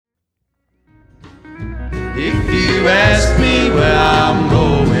If you ask me where I'm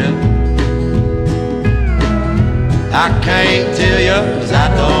going, I can't tell you 'cause I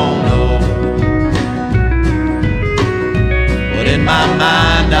don't know. But in my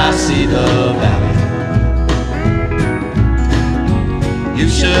mind I see the valley. You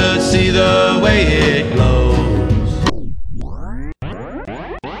should see the way it glows.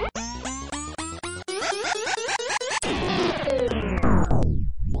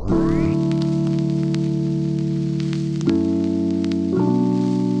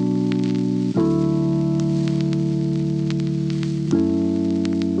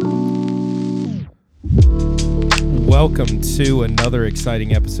 Welcome to another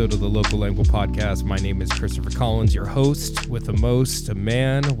exciting episode of the Local Language Podcast. My name is Christopher Collins, your host with the most, a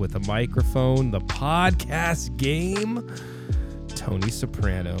man with a microphone, the podcast game, Tony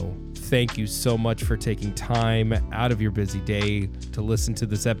Soprano. Thank you so much for taking time out of your busy day to listen to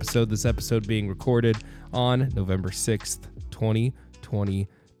this episode being recorded on November 6th,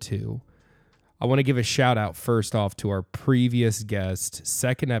 2022. I want to give a shout out first off to our previous guest,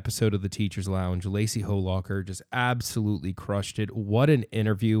 second episode of the Teacher's Lounge. Lacey Holocker just absolutely crushed it. What an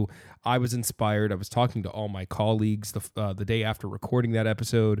interview. I was inspired. I was talking to all my colleagues the day after recording that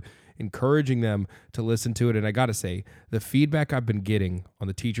episode, encouraging them to listen to it. And I got to say, the feedback I've been getting on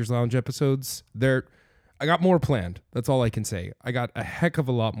the Teacher's Lounge episodes, I got more planned. That's all I can say. I got a heck of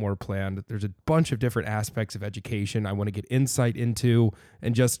a lot more planned. There's a bunch of different aspects of education I want to get insight into,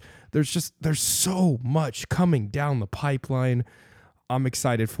 and there's so much coming down the pipeline. I'm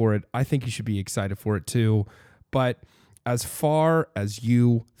excited for it. I think you should be excited for it too. But as far as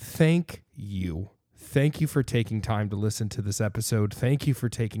thank you for taking time to listen to this episode. Thank you for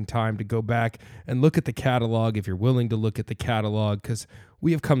taking time to go back and look at the catalog if you're willing to look at the catalog, because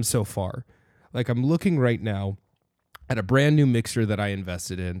we have come so far. Like, I'm looking right now at a brand new mixer that I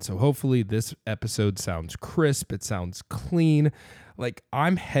invested in. So hopefully this episode sounds crisp. It sounds clean. Like,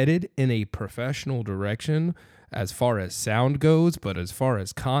 I'm headed in a professional direction as far as sound goes, but as far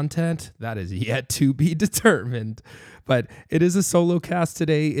as content, that is yet to be determined. But it is a solo cast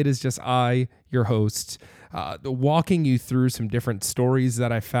today. It is just I, your host, walking you through some different stories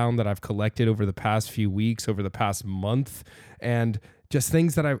that I found that I've collected over the past few weeks, over the past month, and just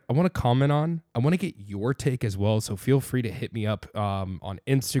things that I want to comment on. I want to get your take as well, so feel free to hit me up on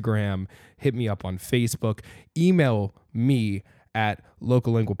Instagram, hit me up on Facebook, email me at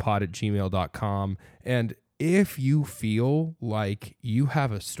locallinguapod@gmail.com. And if you feel like you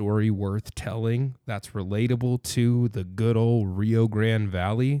have a story worth telling that's relatable to the good old Rio Grande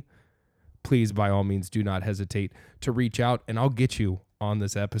Valley, please, by all means, do not hesitate to reach out, and I'll get you on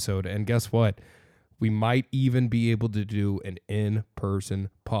this episode. And guess what? We might even be able to do an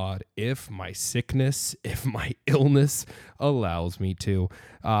in-person pod if my sickness, if my illness allows me to.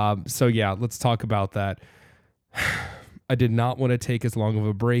 So yeah, let's talk about that. I did not want to take as long of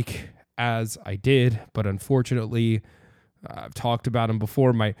a break as I did, but unfortunately, I've talked about him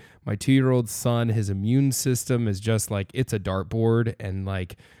before. My 2-year-old son, his immune system is just like, it's a dartboard, and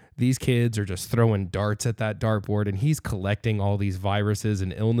like, these kids are just throwing darts at that dartboard, and he's collecting all these viruses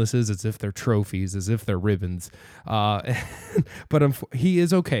and illnesses as if they're trophies, as if they're ribbons. But he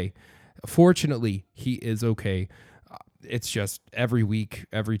is okay. Fortunately, he is okay. It's just every week,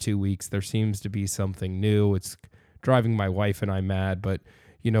 every 2 weeks, there seems to be something new. It's driving my wife and I mad, but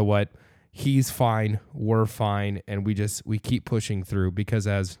you know what? He's fine, we're fine, and we keep pushing through, because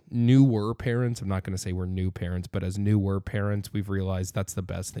as newer parents, I'm not going to say we're new parents, but as newer parents, we've realized that's the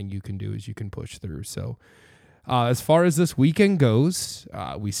best thing you can do, is you can push through. So as far as this weekend goes,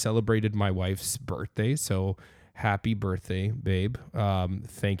 we celebrated my wife's birthday, so happy birthday, babe.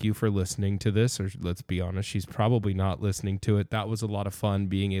 Thank you for listening to this, or let's be honest, she's probably not listening to it. That was a lot of fun,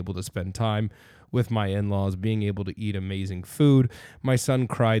 being able to spend time with my in-laws, being able to eat amazing food. My son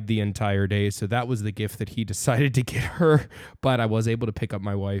cried the entire day, so that was the gift that he decided to get her, but I was able to pick up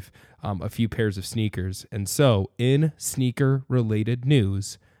my wife a few pairs of sneakers. And so in sneaker-related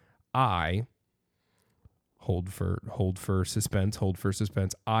news, I hold for suspense.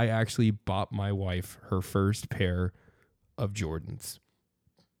 I actually bought my wife her first pair of Jordans.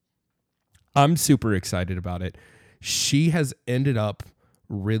 I'm super excited about it. She has ended up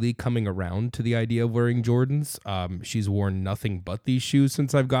really coming around to the idea of wearing Jordans. She's worn nothing but these shoes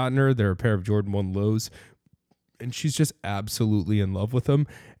since I've gotten her. They're a pair of Jordan 1 lows, and she's just absolutely in love with them.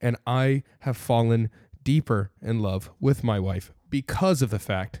 And I have fallen deeper in love with my wife because of the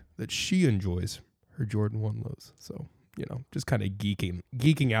fact that she enjoys her Jordan 1 lows. So, you know, just kind of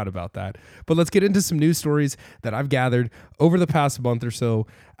geeking out about that. But let's get into some news stories that I've gathered over the past month or so.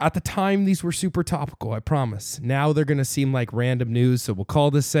 At the time, these were super topical, I promise. Now they're going to seem like random news, so we'll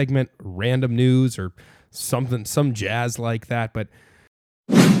call this segment Random News, or some jazz like that. But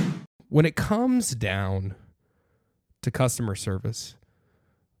when it comes down to customer service,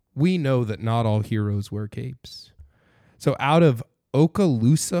 we know that not all heroes wear capes. So out of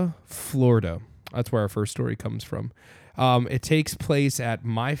Okaloosa, Florida, that's where our first story comes from. It takes place at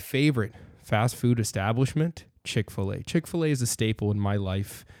my favorite fast food establishment, Chick-fil-A. Chick-fil-A is a staple in my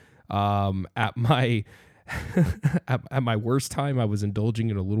life. At my at my worst time, I was indulging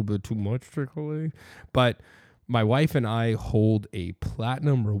in a little bit too much Chick-fil-A, but my wife and I hold a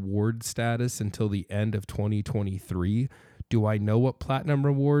platinum reward status until the end of 2023. Do I know what platinum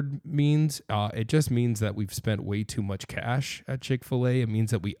reward means? It just means that we've spent way too much cash at Chick-fil-A. It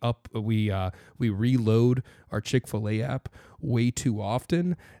means that we reload our Chick-fil-A app way too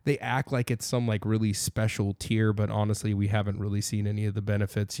often. They act like it's some like really special tier, but honestly, we haven't really seen any of the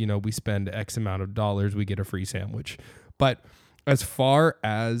benefits. You know, we spend X amount of dollars, we get a free sandwich. But as far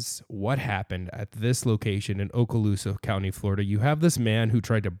as what happened at this location in Okaloosa County, Florida, you have this man who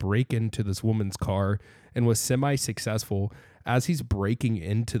tried to break into this woman's car and was semi-successful. As he's breaking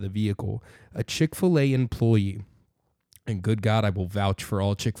into the vehicle, a Chick-fil-A employee, and good God, I will vouch for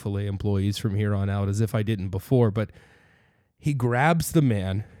all Chick-fil-A employees from here on out as if I didn't before, but he grabs the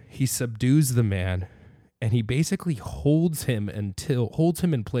man, he subdues the man, and he basically holds him in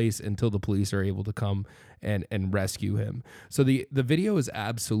place until the police are able to come and rescue him. So the video is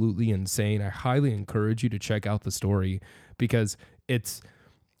absolutely insane. I highly encourage you to check out the story because it's,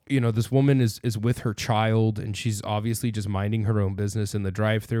 you know, this woman is with her child and she's obviously just minding her own business in the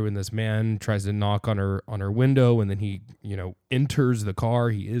drive-thru, and this man tries to knock on her window, and then he, you know, enters the car.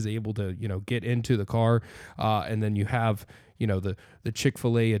 He is able to, you know, get into the car, and then you have, you know, the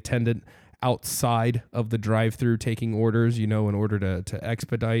Chick-fil-A attendant outside of the drive-thru taking orders, you know, in order to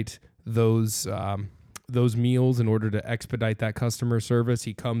expedite those meals, in order to expedite that customer service.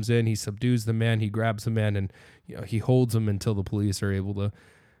 He comes in, he subdues the man, he grabs the man, and, you know, he holds him until the police are able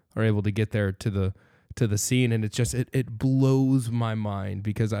to get there to the scene. And it's just, it blows my mind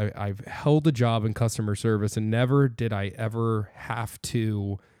because I've held a job in customer service and never did I ever have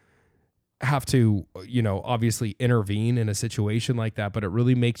to, you know, obviously intervene in a situation like that, but it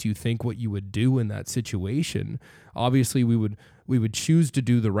really makes you think what you would do in that situation. Obviously we would choose to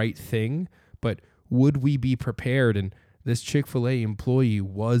do the right thing, but would we be prepared? And this Chick-fil-A employee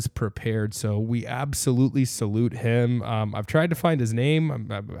was prepared, so we absolutely salute him. I've tried to find his name.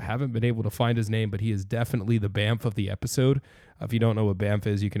 I haven't been able to find his name, but he is definitely the BAMF of the episode. If you don't know what BAMF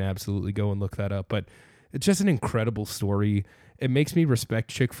is, you can absolutely go and look that up. But it's just an incredible story. It makes me respect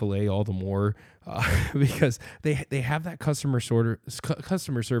Chick-fil-A all the more because they have that customer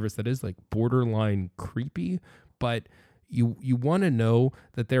service that is like borderline creepy, but you want to know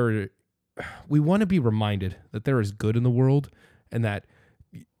that we want to be reminded that there is good in the world and that,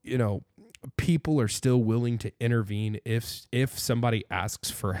 you know, people are still willing to intervene if somebody asks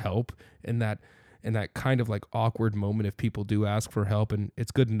for help in that kind of like awkward moment if people do ask for help. And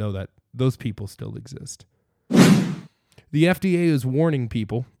it's good to know that those people still exist. The FDA is warning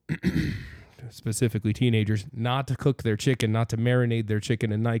people, specifically teenagers, not to cook their chicken, not to marinate their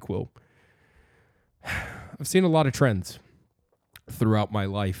chicken in NyQuil. I've seen a lot of trends throughout my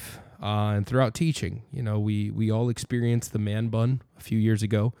life. And throughout teaching, you know, we all experienced the man bun a few years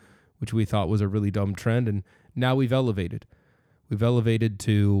ago, which we thought was a really dumb trend. And now we've elevated. We've elevated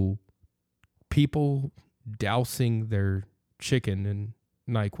to people dousing their chicken in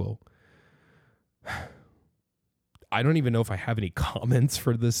NyQuil. I don't even know if I have any comments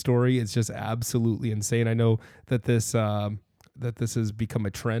for this story. It's just absolutely insane. I know that this has become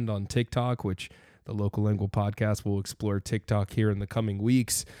a trend on TikTok, which the Local Lingual Podcast will explore TikTok here in the coming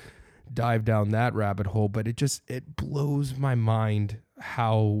weeks. Dive down that rabbit hole, but it blows my mind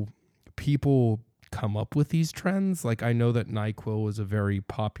how people come up with these trends. Like, I know that NyQuil is a very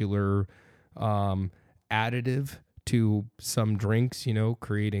popular additive to some drinks, you know,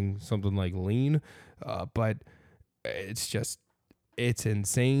 creating something like lean, but it's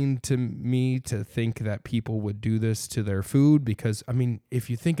insane to me to think that people would do this to their food because, I mean, if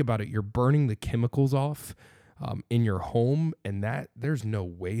you think about it, you're burning the chemicals off in your home, and that there's no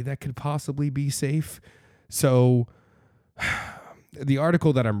way that could possibly be safe. So the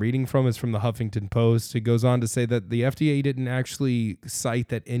article that I'm reading from is from the Huffington Post. It goes on to say that the FDA didn't actually cite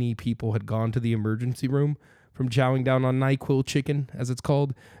that any people had gone to the emergency room from chowing down on NyQuil chicken, as it's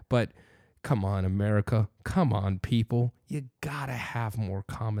called. But come on, America. Come on, people. You gotta have more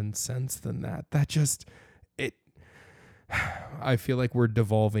common sense than that. I feel like we're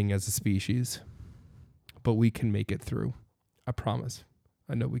devolving as a species. But we can make it through. I promise.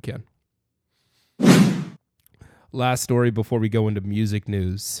 I know we can. Last story before we go into music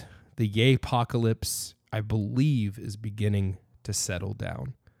news. The Yay-pocalypse I believe, is beginning to settle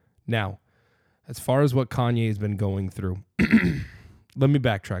down. Now, as far as what Kanye has been going through, let me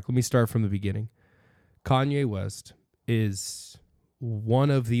backtrack. Let me start from the beginning. Kanye West is one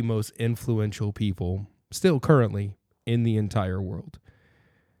of the most influential people still currently in the entire world.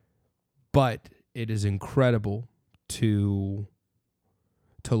 But it is incredible to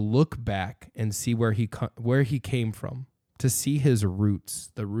look back and see where he came from, to see his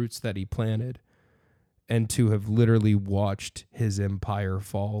roots, the roots that he planted, and to have literally watched his empire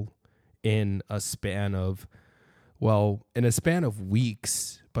fall in a span of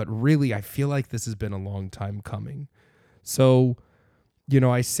weeks, but really I feel like this has been a long time coming. So,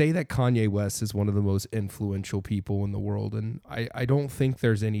 I say that Kanye West is one of the most influential people in the world, and I don't think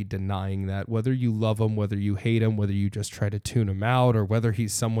there's any denying that. Whether you love him, whether you hate him, whether you just try to tune him out, or whether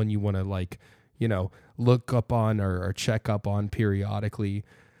he's someone you want to look up on or check up on periodically,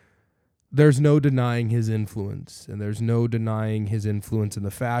 there's no denying his influence, and there's no denying his influence in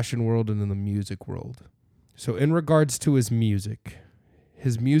the fashion world and in the music world. So in regards to his music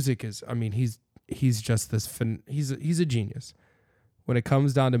is, he's just this, he's a genius. When it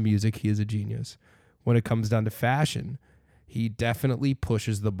comes down to music, he is a genius. When it comes down to fashion, he definitely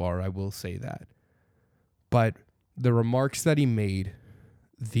pushes the bar, I will say that. But the remarks that he made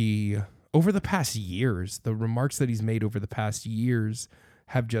over the past years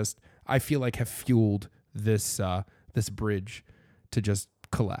have just, I feel like, have fueled this bridge to just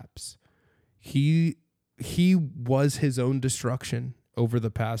collapse. He was his own destruction over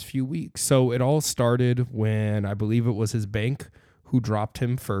the past few weeks. So it all started when I believe it was his bank who dropped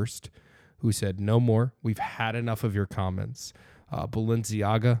him first, who said, no more, we've had enough of your comments.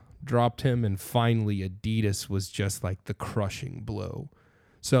 Balenciaga dropped him, and finally Adidas was just like the crushing blow.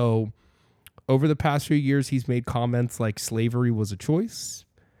 So over the past few years, he's made comments like slavery was a choice.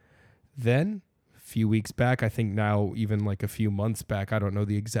 Then a few weeks back, I think now even like a few months back, I don't know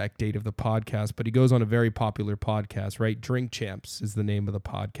the exact date of the podcast, but he goes on a very popular podcast, right? Drink Champs is the name of the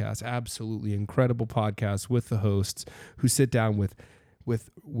podcast. Absolutely incredible podcast with the hosts who sit down with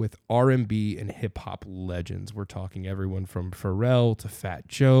R&B and hip hop legends. We're talking everyone from Pharrell to Fat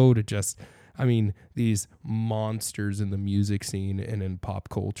Joe to just, these monsters in the music scene and in pop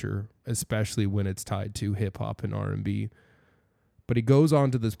culture, especially when it's tied to hip hop and R&B. But he goes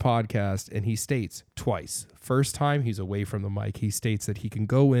on to this podcast and he states twice. First time he's away from the mic, he states that he can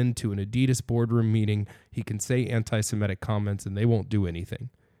go into an Adidas boardroom meeting, he can say anti-Semitic comments, and they won't do anything.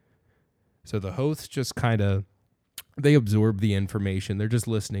 So the hosts just they absorb the information. They're just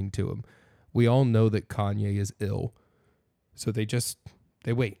listening to him. We all know that Kanye is ill. So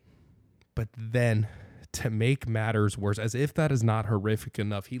they wait. But then, to make matters worse, as if that is not horrific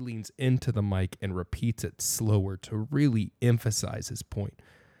enough, he leans into the mic and repeats it slower to really emphasize his point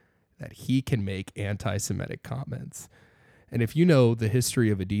that he can make anti-Semitic comments. And if you know the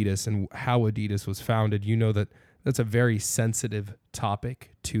history of Adidas and how Adidas was founded, you know that that's a very sensitive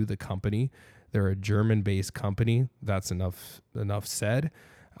topic to the company. They're a German-based company. That's enough said.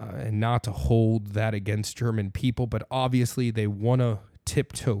 And not to hold that against German people, but obviously they want to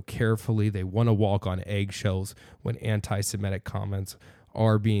tiptoe carefully. They want to walk on eggshells when anti-Semitic comments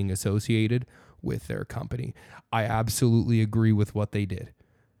are being associated with their company. I absolutely agree with what they did.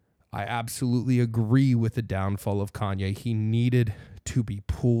 I absolutely agree with the downfall of Kanye. He needed to be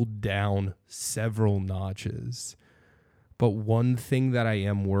pulled down several notches. But one thing that I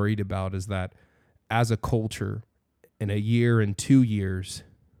am worried about is that as a culture, in a year and 2 years,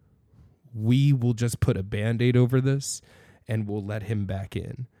 we will just put a Band-Aid over this and we'll let him back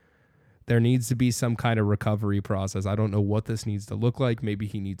in. There needs to be some kind of recovery process. I don't know what this needs to look like. Maybe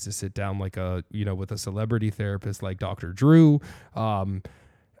he needs to sit down with a celebrity therapist like Dr. Drew. I'm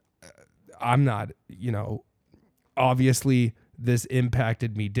not, obviously this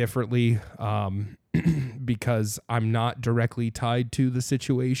impacted me differently because I'm not directly tied to the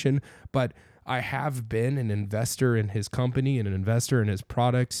situation, but I have been an investor in his company and an investor in his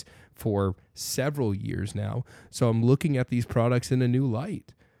products for several years now. So I'm looking at these products in a new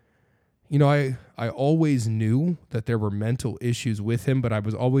light. I always knew that there were mental issues with him, but I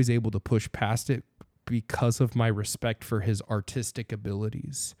was always able to push past it because of my respect for his artistic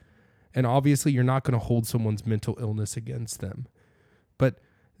abilities. And obviously you're not going to hold someone's mental illness against them. But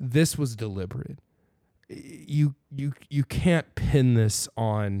this was deliberate. You can't pin this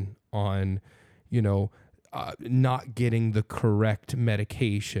on not getting the correct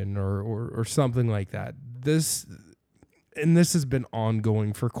medication or something like that. This has been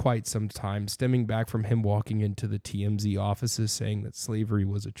ongoing for quite some time, stemming back from him walking into the TMZ offices saying that slavery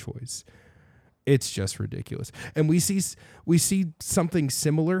was a choice. It's just ridiculous. And we see something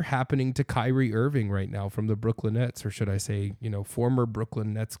similar happening to Kyrie Irving right now from the Brooklyn Nets, or should I say, former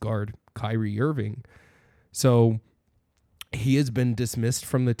Brooklyn Nets guard Kyrie Irving. So he has been dismissed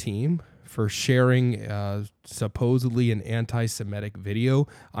from the team for sharing supposedly an anti-Semitic video.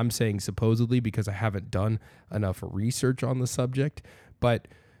 I'm saying supposedly because I haven't done enough research on the subject, but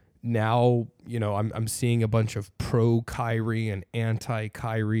now, I'm seeing a bunch of pro-Kyrie and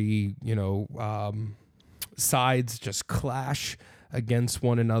anti-Kyrie, sides just clash against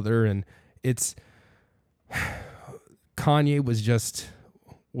one another. And it's Kanye was just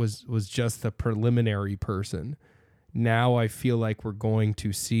the preliminary person. Now I feel like we're going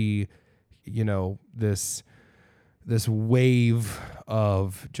to see, this wave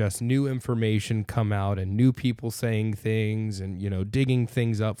of just new information come out and new people saying things and, digging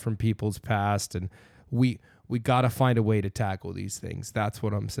things up from people's past. And we got to find a way to tackle these things. That's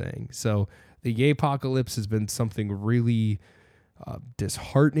what I'm saying. So the Ye-apocalypse has been something really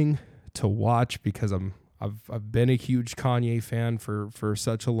disheartening to watch because I've been a huge Kanye fan for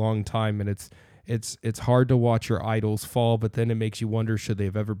such a long time, and it's hard to watch your idols fall, but then it makes you wonder, should they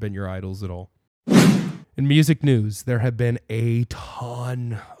have ever been your idols at all? In music news, there have been a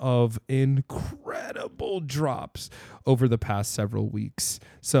ton of incredible drops over the past several weeks.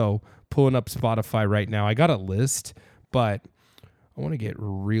 So pulling up Spotify right now, I got a list, but I want to get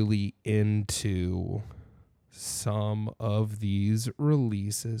really into some of these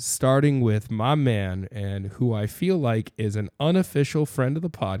releases, starting with my man, and who I feel like is an unofficial friend of the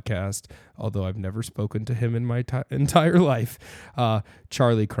podcast, although I've never spoken to him in my entire life,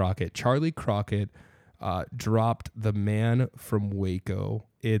 Charlie Crockett. Charlie Crockett dropped The Man from Waco.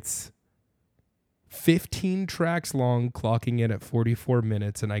 It's 15 tracks long, clocking in at 44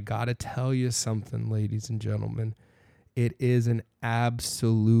 minutes, and I gotta tell you something, ladies and gentlemen. It is an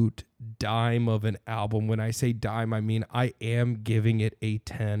absolute dime of an album. When I say dime, I mean I am giving it a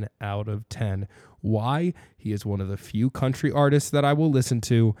 10 out of 10. Why? He is one of the few country artists that I will listen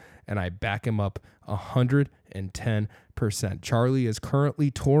to, and I back him up 110%. Charlie is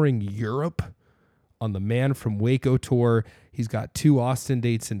currently touring Europe on the Man from Waco tour. He's got 2 Austin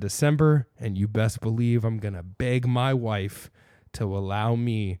dates in December, and you best believe I'm going to beg my wife to allow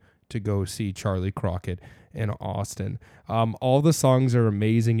me to go see Charlie Crockett in Austin. All the songs are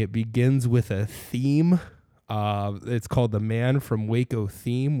amazing. It begins with a theme. It's called the Man from Waco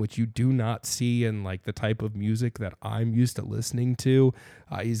theme, which you do not see in like the type of music that I'm used to listening to.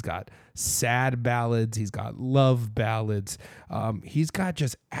 He's got sad ballads. He's got love ballads. He's got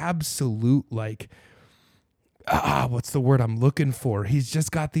just absolute what's the word I'm looking for? He's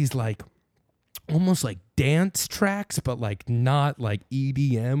just got these almost like dance tracks, but not like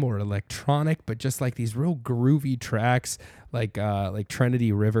EDM or electronic, but just like these real groovy tracks like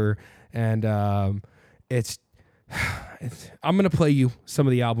Trinity River. And it's I'm going to play you some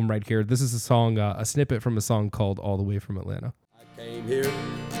of the album right here. This is a song, a snippet from a song called All the Way from Atlanta. I came here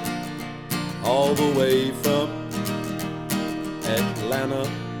all the way from Atlanta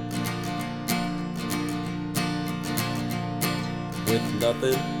with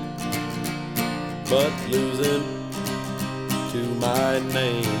nothing but losing to my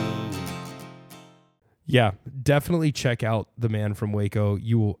name. Yeah, definitely check out The Man from Waco.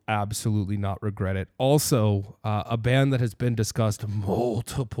 You will absolutely not regret it. Also, a band that has been discussed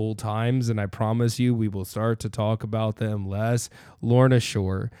multiple times, and I promise you we will start to talk about them less, Lorna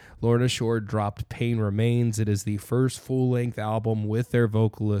Shore. Lorna Shore dropped Pain Remains. It is the first full-length album with their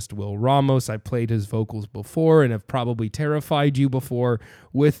vocalist, Will Ramos. I played his vocals before and have probably terrified you before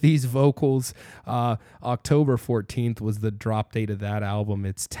with these vocals. October 14th was the drop date of that album.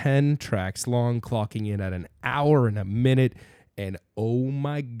 It's 10 tracks long, clocking in at an hour and a minute, and oh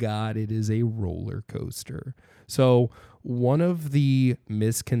my God, it is a roller coaster. So one of the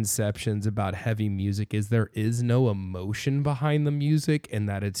misconceptions about heavy music is there is no emotion behind the music, and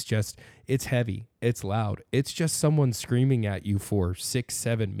that it's heavy, it's loud, it's just someone screaming at you for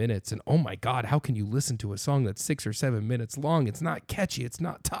 6-7 minutes, and oh my God, how can you listen to a song that's 6 or 7 minutes long? It's not catchy, it's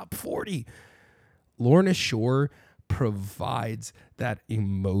not top 40. Lorna Shore provides that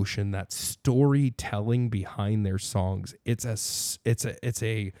emotion, that storytelling behind their songs. It's a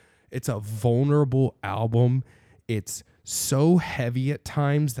vulnerable album. It's so heavy at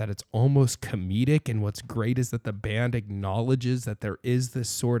times that it's almost comedic. And what's great is that the band acknowledges that there is this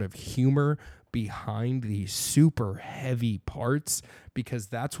sort of humor behind these super heavy parts, because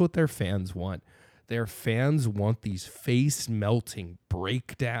that's what their fans want. Their fans want these face melting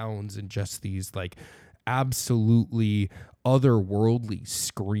breakdowns and just these absolutely otherworldly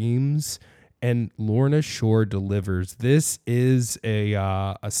screams. and Lorna Shore delivers. This is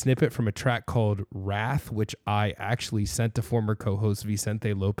a snippet from a track called Wrath, which I actually sent to former co-host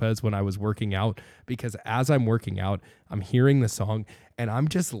Vicente Lopez when I was working out, because as I'm working out, I'm hearing the song and I'm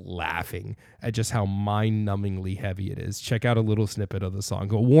just laughing at just how mind-numbingly heavy it is. Check out a little snippet of the song.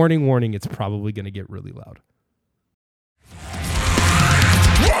 But warning, warning, it's probably going to get really loud.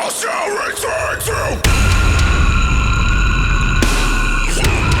 What shall return to?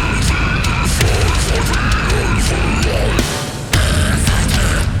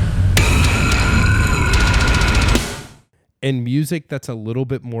 In music that's a little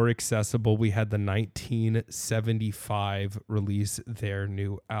bit more accessible, we had the 1975 release their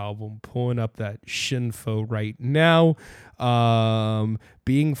new album. Pulling up that Shinfo right now.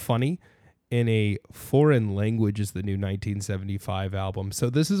 Being Funny in a Foreign Language is the new 1975 album.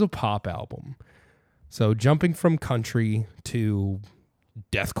 So this is a pop album. So jumping from country to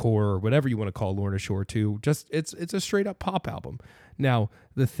deathcore or whatever you want to call Lorna Shore to, just it's a straight up pop album. Now,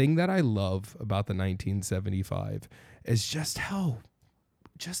 the thing that I love about the 1975 is just how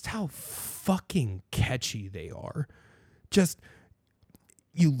fucking catchy they are. Just,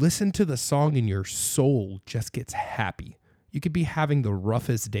 you listen to the song and your soul just gets happy. You could be having the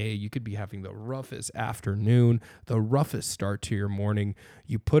roughest day. You could be having the roughest afternoon, the roughest start to your morning.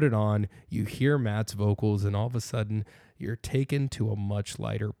 You put it on, you hear Matt's vocals, and all of a sudden you're taken to a much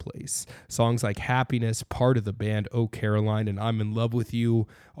lighter place. Songs like Happiness, part of the band Oh Caroline, and I'm in Love with You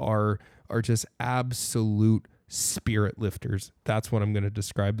are just absolute spirit lifters. That's what I'm going to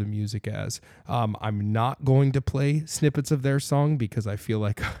describe the music as. I'm not going to play snippets of their song because I feel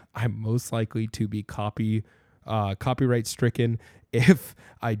like I'm most likely to be copyright stricken if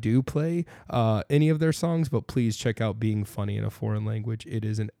I do play any of their songs, but please check out Being Funny in a Foreign Language. It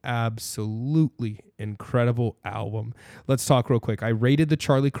is an absolutely incredible album. Let's talk real quick. I rated the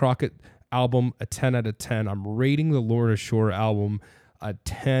Charlie Crockett album a 10 out of 10. I'm rating the Lorna Shore album a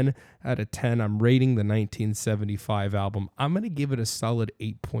 10 out of 10. I'm rating the 1975 album. I'm going to give it a solid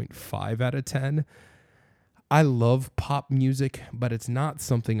 8.5 out of 10. I love pop music, but it's not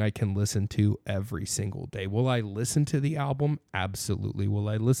something I can listen to every single day. Will I listen to the album? Absolutely. Will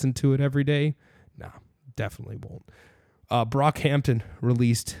I listen to it every day? No, definitely won't. Brockhampton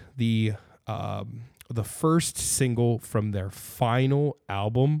released the first single from their final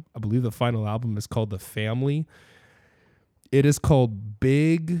album. I believe the final album is called The Family. It is called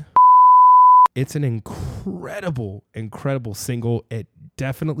Big. It's an incredible single. It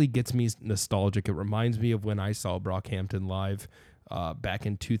definitely gets me nostalgic. It reminds me of when I saw Brockhampton live back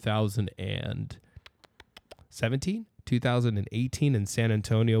in 2018 in San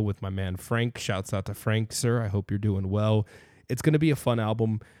Antonio with my man Frank. Shouts out to Frank, sir. I hope you're doing well. It's going to be a fun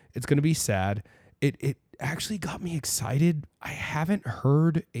album. It's going to be sad. It actually got me excited.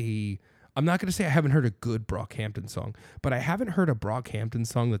 I'm not going to say I haven't heard a good Brockhampton song, but I haven't heard a Brockhampton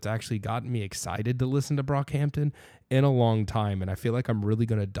song that's actually gotten me excited to listen to Brockhampton in a long time. And I feel like I'm really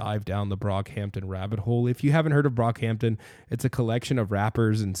going to dive down the Brockhampton rabbit hole. If you haven't heard of Brockhampton, it's a collection of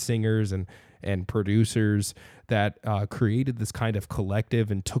rappers and singers and producers that created this kind of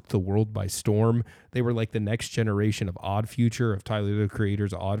collective and took the world by storm. They were like the next generation of Odd Future, of Tyler, the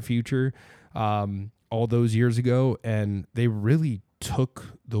Creator's Odd Future, all those years ago. And they really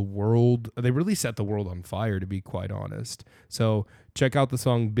took the world, they really set the world on fire, to be quite honest. So check out the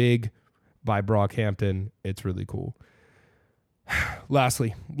song Big by Brockhampton. It's really cool.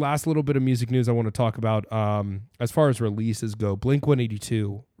 Lastly, last little bit of music news I want to talk about. As far as releases go,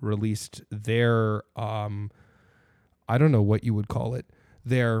 Blink-182 released their, I don't know what you would call it,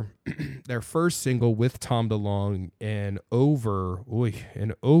 their first single with Tom DeLonge in over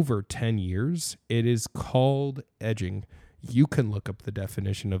 10 years. It is called Edging. You can look up the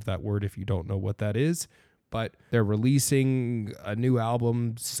definition of that word if you don't know what that is, but they're releasing a new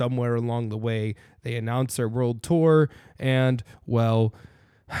album somewhere along the way. They announced their world tour, and, well,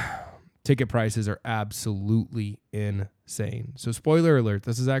 ticket prices are absolutely insane. So spoiler alert,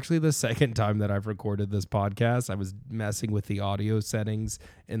 this is actually the second time that I've recorded this podcast. I was messing with the audio settings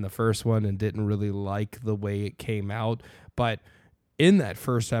in the first one and didn't really like the way it came out, but in that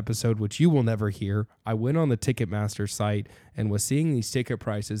first episode, which you will never hear, I went on the Ticketmaster site and was seeing these ticket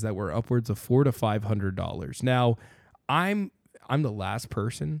prices that were upwards of $400 to $500. Now, I'm the last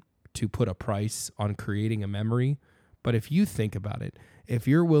person to put a price on creating a memory, but if you think about it, if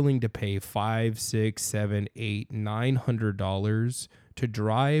you're willing to pay $500, $600, $700, $800, $900 to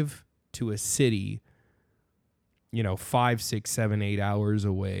drive to a city, 5, 6, 7, 8 hours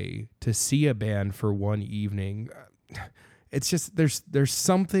away to see a band for one evening, it's just there's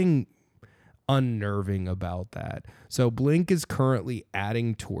something unnerving about that. So Blink is currently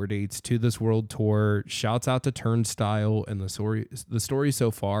adding tour dates to this world tour. Shouts out to Turnstile and the story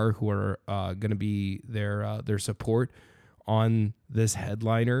so far, who are going to be their support on this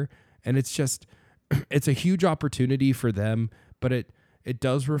headliner. And it's just, it's a huge opportunity for them, but it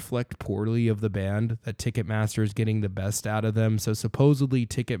does reflect poorly of the band that Ticketmaster is getting the best out of them. So supposedly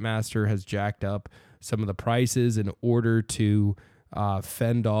Ticketmaster has jacked up some of the prices in order to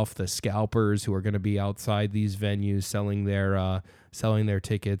fend off the scalpers who are going to be outside these venues selling their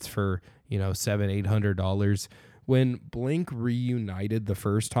tickets for, $700-800. When Blink reunited the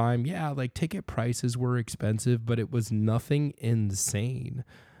first time, like ticket prices were expensive, but it was nothing insane.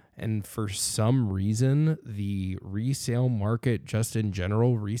 And for some reason, the resale market, just in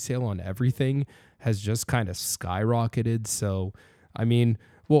general, resale on everything, has just kind of skyrocketed. So, I mean,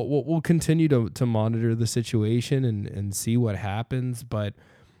 we'll continue to monitor the situation and see what happens. But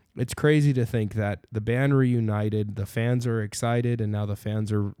it's crazy to think that the band reunited, the fans are excited, and now the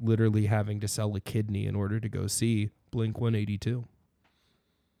fans are literally having to sell a kidney in order to go see Blink-182.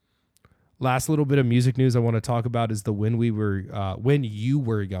 Last little bit of music news I want to talk about is the When You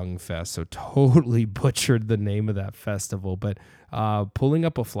Were Young Fest. So totally butchered the name of that festival, but pulling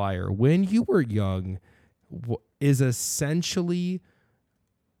up a flyer. When You Were Young is essentially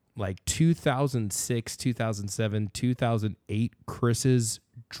like 2006, 2007, 2008 Chris's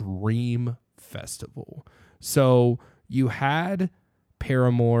dream festival. So you had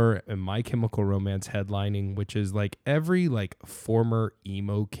Paramore and My Chemical Romance headlining, which is like every former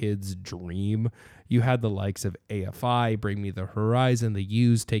emo kid's dream. You had the likes of AFI, Bring Me the Horizon, The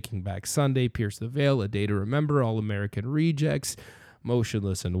Used, Taking Back Sunday, Pierce the Veil, A Day to Remember, All American Rejects,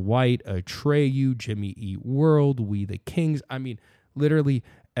 Motionless in White, Atreyu, Jimmy Eat World, We the Kings. I mean, literally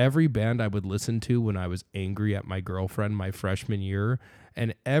every band I would listen to when I was angry at my girlfriend my freshman year,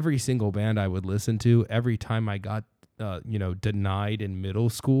 and every single band I would listen to every time I got denied in middle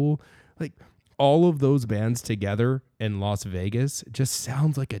school. Like all of those bands together in Las Vegas just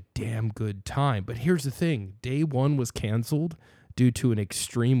sounds like a damn good time. But here's the thing. Day one was canceled due to an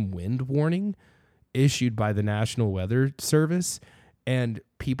extreme wind warning issued by the National Weather Service. And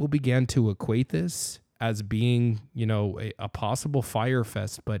people began to equate this as being, a possible fire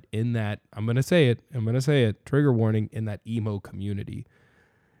fest. But in that, I'm going to say it, trigger warning, in that emo community.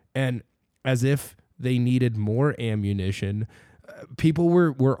 And as if they needed more ammunition, people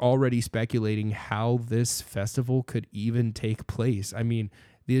were already speculating how this festival could even take place. I mean,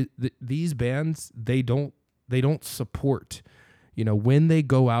 these bands, they don't support, when they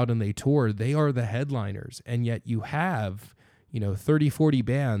go out and they tour, they are the headliners. And yet you have, 30, 40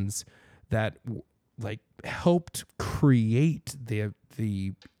 bands that helped create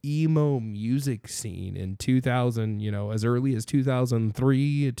the emo music scene in 2000, as early as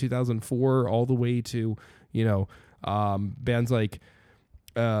 2003, 2004, all the way to, bands like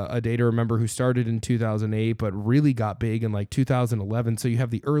A Day to Remember, who started in 2008, but really got big in 2011. So you have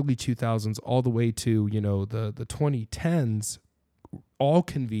the early 2000s all the way to, the 2010s, all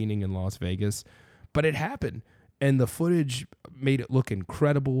convening in Las Vegas. But it happened. And the footage made it look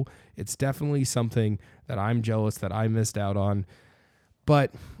incredible. It's definitely something that I'm jealous that I missed out on.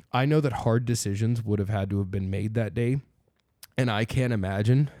 But I know that hard decisions would have had to have been made that day. And I can't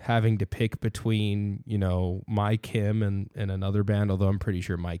imagine having to pick between, My Kim and another band, although I'm pretty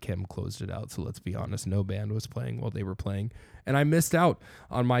sure My Kim closed it out. So let's be honest, no band was playing while they were playing. And I missed out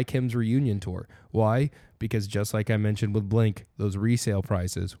on My Kim's reunion tour. Why? Because just like I mentioned with Blink, those resale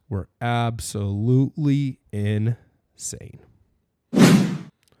prices were absolutely insane.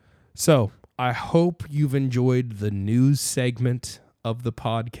 So I hope you've enjoyed the news segment of the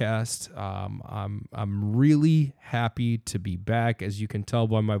podcast. I'm really happy to be back. As you can tell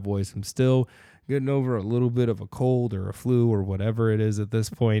by my voice, I'm still getting over a little bit of a cold or a flu or whatever it is at this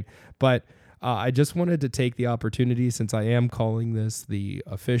point. But I just wanted to take the opportunity, since I am calling this the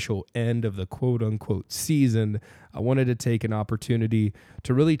official end of the quote unquote season, I wanted to take an opportunity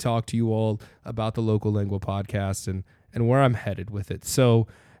to really talk to you all about the Local Lingua podcast and where I'm headed with it. So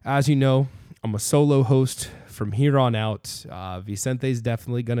as you know, I'm a solo host from here on out. Vicente's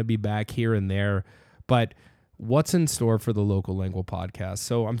definitely going to be back here and there, but what's in store for the Local Lingua podcast?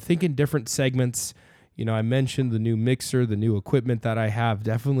 So I'm thinking different segments. I mentioned the new mixer, the new equipment that I have,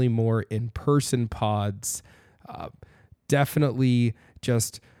 definitely more in-person pods, definitely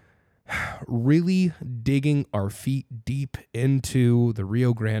just really digging our feet deep into the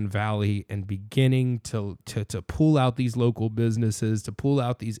Rio Grande Valley and beginning to pull out these local businesses, to pull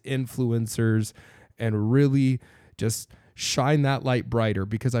out these influencers and really just shine that light brighter.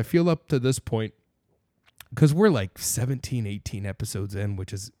 Because I feel up to this point, because we're 17, 18 episodes in,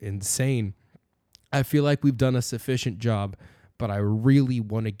 which is insane. I feel like we've done a sufficient job, but I really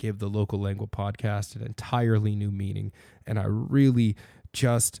want to give the Local Lengua podcast an entirely new meaning. And I really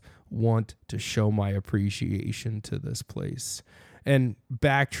just want to show my appreciation to this place. And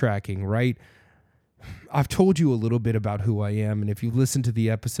backtracking, right? I've told you a little bit about who I am, and if you listen to the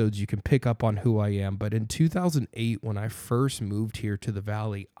episodes, you can pick up on who I am. But in 2008, when I first moved here to the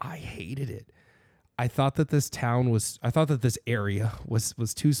Valley, I hated it. I thought that this area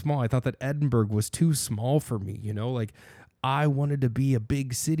was too small. I thought that Edinburgh was too small for me, like I wanted to be a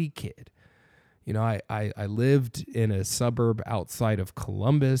big city kid. I lived in a suburb outside of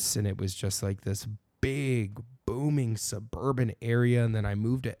Columbus, and it was just like this big, booming suburban area. And then I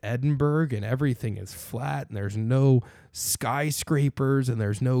moved to Edinburgh, and everything is flat, and there's no skyscrapers, and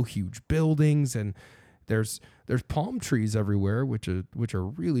there's no huge buildings, and there's palm trees everywhere, which are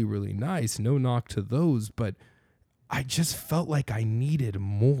really, really nice. No knock to those, but I just felt like I needed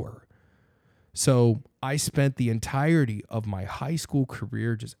more. So I spent the entirety of my high school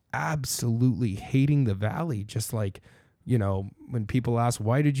career just absolutely hating the Valley. Just like, when people ask,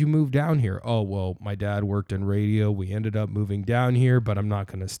 why did you move down here? Oh, well, my dad worked in radio. We ended up moving down here, but I'm not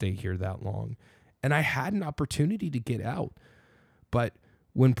going to stay here that long. And I had an opportunity to get out. But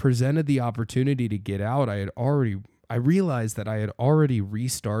when presented the opportunity to get out, I realized that I had already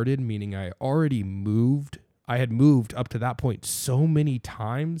restarted, meaning I had moved up to that point so many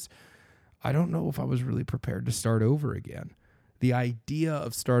times. I don't know if I was really prepared to start over again. The idea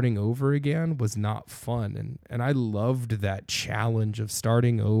of starting over again was not fun. And I loved that challenge of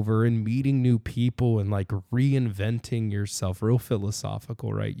starting over and meeting new people and like reinventing yourself. Real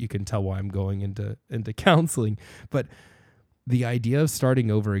philosophical, right? You can tell why I'm going into counseling. But the idea of starting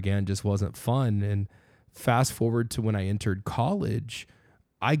over again just wasn't fun. And fast forward to when I entered college,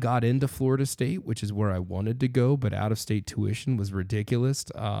 I got into Florida State, which is where I wanted to go, but out-of-state tuition was ridiculous.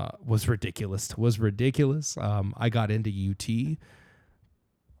 I got into UT,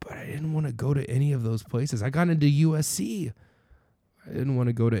 but I didn't want to go to any of those places. I got into USC. I didn't want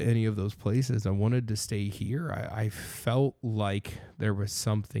to go to any of those places. I wanted to stay here. I felt like there was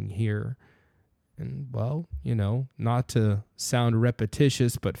something here. And, well, not to sound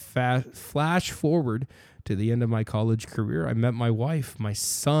repetitious, but flash forward to the end of my college career, I met my wife. My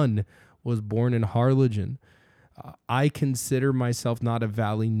son was born in Harlingen. I consider myself not a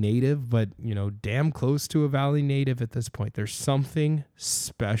Valley native, but, damn close to a Valley native at this point. There's something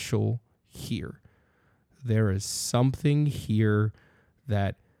special here. There is something here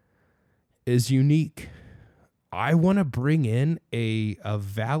that is unique. I want to bring in a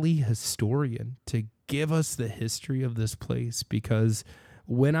Valley historian to give us the history of this place, because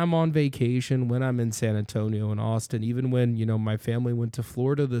when I'm on vacation, when I'm in San Antonio and Austin, even when, my family went to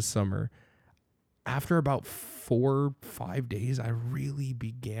Florida this summer, after about 4 or 5 days, I really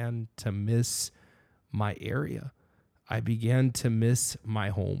began to miss my area. I began to miss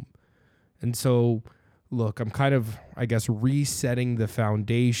my home. And so, look, I'm kind of, resetting the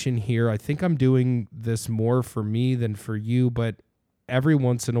foundation here. I think I'm doing this more for me than for you, but every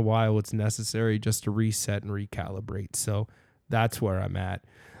once in a while it's necessary just to reset and recalibrate. So that's where I'm at.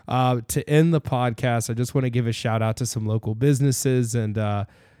 To end the podcast, I just want to give a shout out to some local businesses and,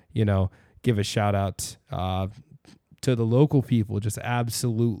 give a shout out to the local people, just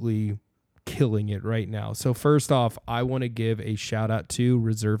absolutely killing it right now. So first off, I want to give a shout out to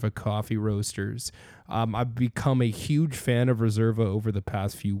Reserva Coffee Roasters. I've become a huge fan of Reserva over the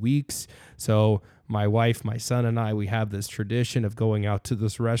past few weeks. So my wife, my son, and I, we have this tradition of going out to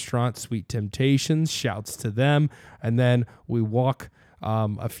this restaurant, Sweet Temptations, shouts to them. And then we walk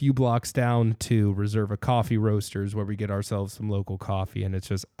a few blocks down to Reserva Coffee Roasters, where we get ourselves some local coffee. And it's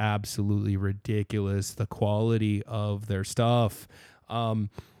just absolutely ridiculous, the quality of their stuff.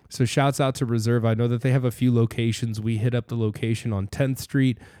 So shouts out to Reserva. I know that they have a few locations. We hit up the location on 10th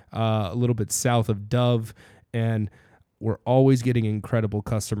Street, a little bit south of Dove, and we're always getting incredible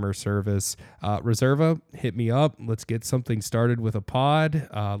customer service. Reserva, hit me up. Let's get something started with a pod.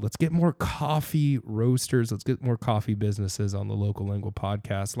 Let's get more coffee roasters. Let's get more coffee businesses on the Local Lengua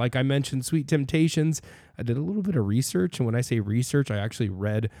podcast. Like I mentioned, Sweet Temptations, I did a little bit of research. And when I say research, I actually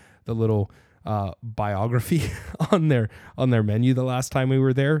read the little biography on their menu the last time we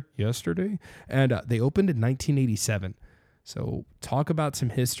were there yesterday. And they opened in 1987. So talk about some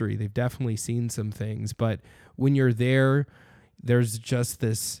history. They've definitely seen some things, but when you're there, there's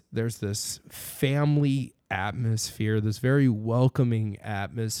this family atmosphere, this very welcoming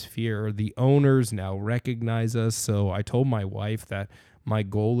atmosphere. The owners now recognize us. So I told my wife that my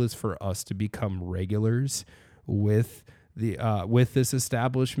goal is for us to become regulars with with this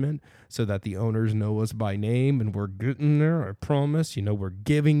establishment so that the owners know us by name, and we're getting there. I promise. We're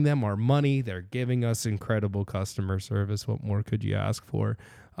giving them our money. They're giving us incredible customer service. What more could you ask for?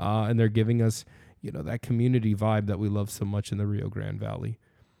 And they're giving us, that community vibe that we love so much in the Rio Grande Valley.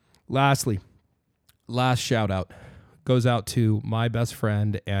 Lastly, last shout out goes out to my best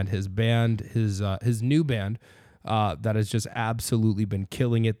friend and his band, his new band that has just absolutely been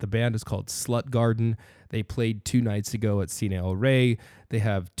killing it. The band is called Slut Garden. They played 2 nights ago at Cine El Rey. They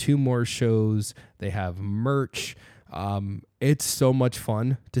have 2 more shows. They have merch. It's so much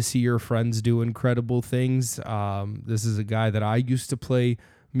fun to see your friends do incredible things. This is a guy that I used to play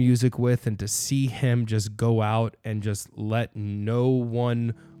music with, and to see him just go out and just let no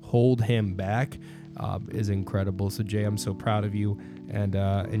one hold him back is incredible. So Jay, I'm so proud of you and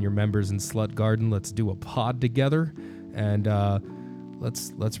your members in Slut Garden. Let's do a pod together, and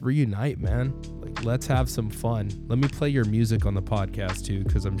let's reunite, man. Let's have some fun. Let me play your music on the podcast too,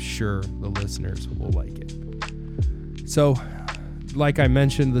 because I'm sure the listeners will like it. So, like I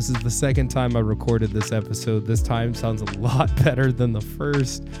mentioned, this is the second time I recorded this episode. This time sounds a lot better than the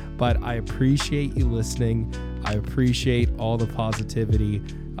first, but I appreciate you listening. I appreciate all the positivity.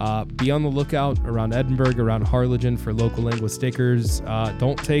 Be on the lookout around Edinburgh, around Harlingen for Local Lingua stickers.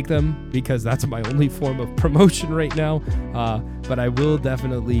 Don't take them because that's my only form of promotion right now. But I will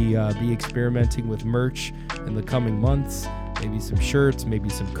definitely be experimenting with merch in the coming months. Maybe some shirts, maybe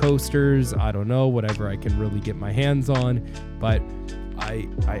some coasters. I don't know, whatever I can really get my hands on. But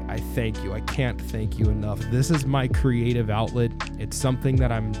I thank you. I can't thank you enough. This is my creative outlet. It's something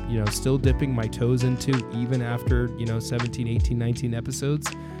that I'm, still dipping my toes into even after, 17, 18, 19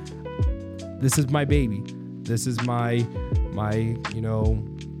 episodes. This is my baby. This is my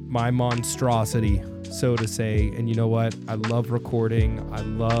monstrosity, so to say. And you know what? I love recording. I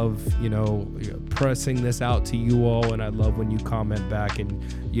love, pressing this out to you all. And I love when you comment back and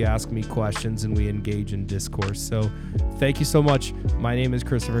you ask me questions and we engage in discourse. So thank you so much. My name is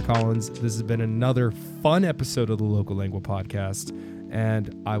Christopher Collins. This has been another fun episode of the Local Lingua Podcast.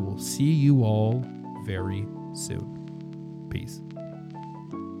 And I will see you all very soon. Peace.